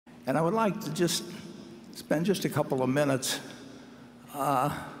And I would like to just spend just a couple of minutes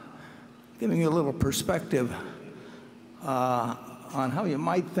giving you a little perspective on how you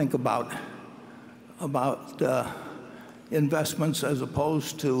might think about investments as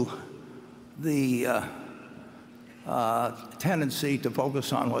opposed to the tendency to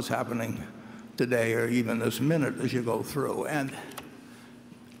focus on what's happening today or even this minute as you go through. And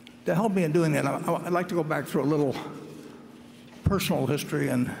to help me in doing that, I'd like to go back through a little personal history,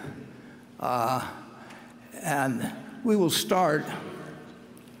 and we will start.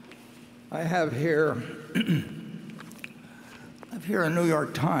 I have here a New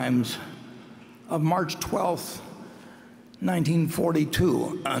York Times of March 12th,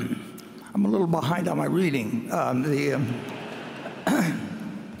 1942. I'm a little behind on my reading.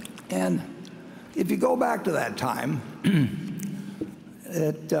 And if you go back to that time,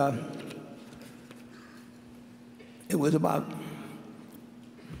 it was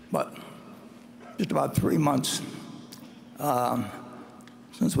just about 3 months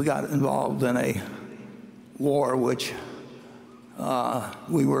since we got involved in a war which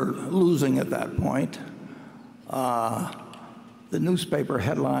we were losing at that point. The newspaper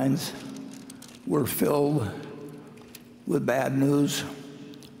headlines were filled with bad news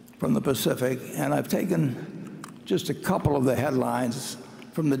from the Pacific, and I've taken just a couple of the headlines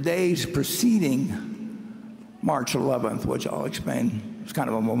from the days preceding March 11th, which I'll explain. It's kind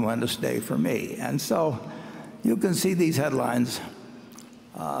of a momentous day for me. And so you can see these headlines.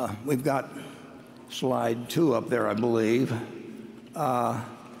 We've got slide 2 up there, I believe.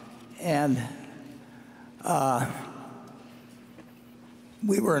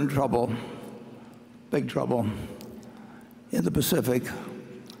 We were in trouble, big trouble, in the Pacific. It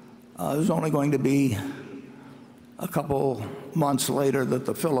was only going to be a couple months later that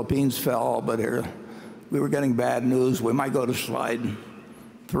the Philippines fell, but here we were getting bad news. We might go to slide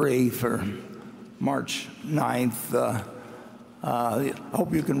 3 for March 9th. I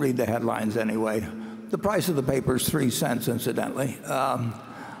hope you can read the headlines anyway. The price of the paper is 3 cents, incidentally. Let's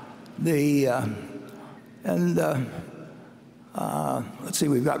see,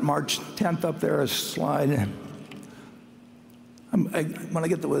 we've got March 10th up there, a slide. When I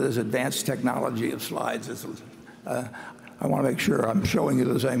get to this advanced technology of slides, I want to make sure I'm showing you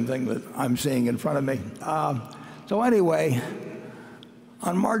the same thing that I'm seeing in front of me. So anyway,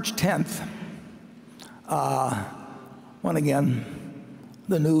 on March 10th, when again,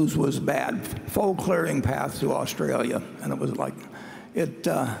 the news was bad. Full clearing path to Australia. And it was like,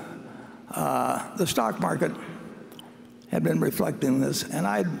 the stock market had been reflecting this. And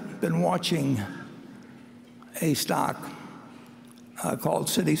I'd been watching a stock called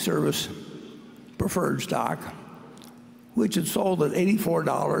City Service preferred stock, which had sold at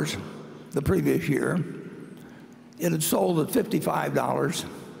 $84 the previous year. It had sold at $55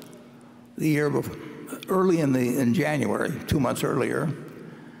 the year before, early in January, 2 months earlier.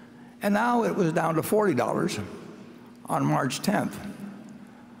 And now it was down to $40 on March 10th.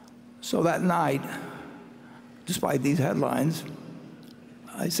 So that night, despite these headlines,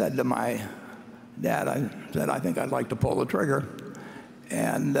 I said to my dad, I think I'd like to pull the trigger.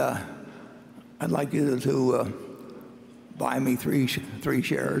 And I'd like you to buy me three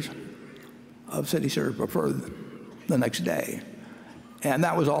shares of City Service Preferred the next day. And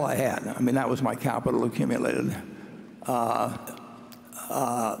that was all I had. I mean, that was my capital accumulated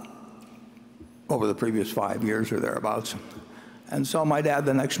over the previous 5 years or thereabouts. And so my dad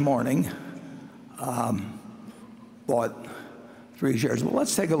the next morning bought 3 shares. Well,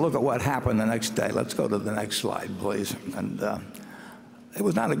 let's take a look at what happened the next day. Let's go to the next slide, please. And it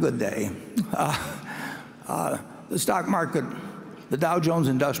was not a good day. The stock market, the Dow Jones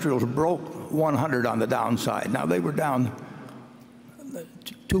Industrials broke 100 on the downside. Now, they were down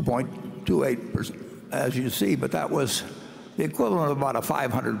 2.28%, as you see, but that was the equivalent of about a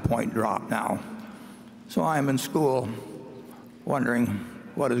 500-point drop now. So I'm in school wondering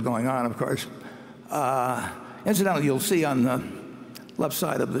what is going on, of course. Incidentally, you'll see on the left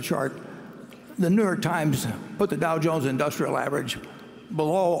side of the chart, the New York Times put the Dow Jones Industrial Average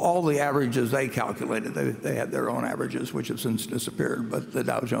below all the averages they calculated. They had their own averages, which have since disappeared, but the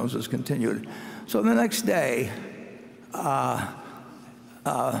Dow Jones has continued. So the next day,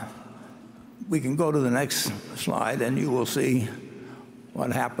 we can go to the next slide, and you will see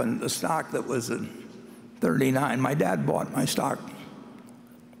what happened. The stock that was at 39, my dad bought my stock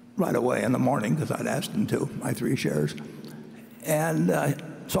right away in the morning because I'd asked him to, my 3 shares. And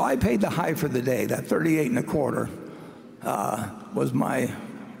so I paid the high for the day. That 38 and a quarter was my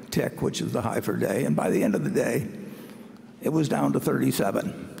tick, which is the high for day. And by the end of the day, it was down to 37,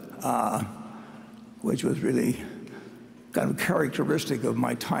 which was really kind of characteristic of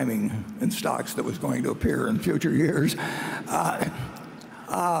my timing in stocks that was going to appear in future years.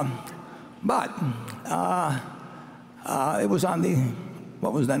 But it was on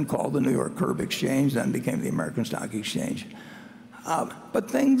what was then called the New York Curb Exchange, then became the American Stock Exchange.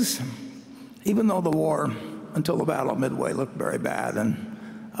 But things, even though the war until the Battle of Midway looked very bad, and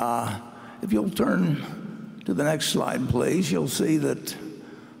if you'll turn to the next slide, please, you'll see that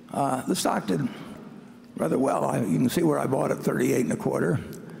the stock did rather well. You can see where I bought at 38 and a quarter.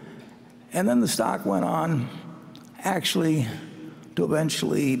 And then the stock went on actually to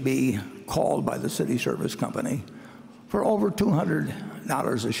eventually be called by the city service company for over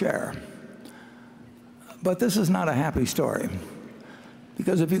 $200 a share. But this is not a happy story,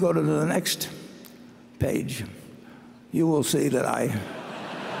 because if you go to the next page, you will see that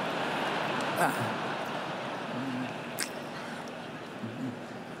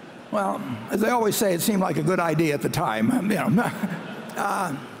well, as they always say, it seemed like a good idea at the time.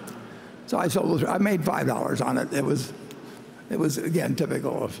 So I sold. I made $5 on it. It was again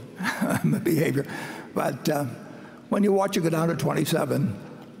typical of behavior. But when you watch it go down to 27,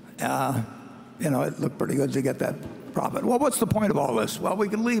 it looked pretty good to get that profit. Well, what's the point of all this? Well, we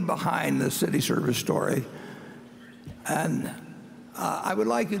can leave behind the city service story, and I would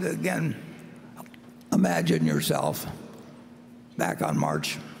like you to again imagine yourself back on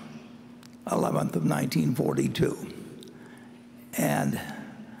March 11th of 1942, and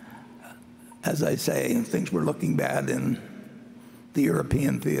as I say, things were looking bad in the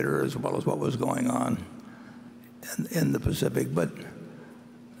European theater as well as what was going on in the Pacific. But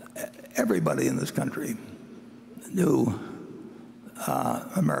everybody in this country knew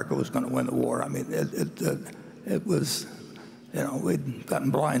America was going to win the war. I mean, it was, we'd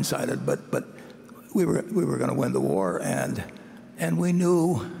gotten blindsided, but we were going to win the war, and we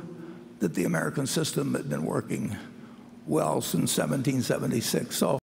knew that the American system had been working well since 1776. So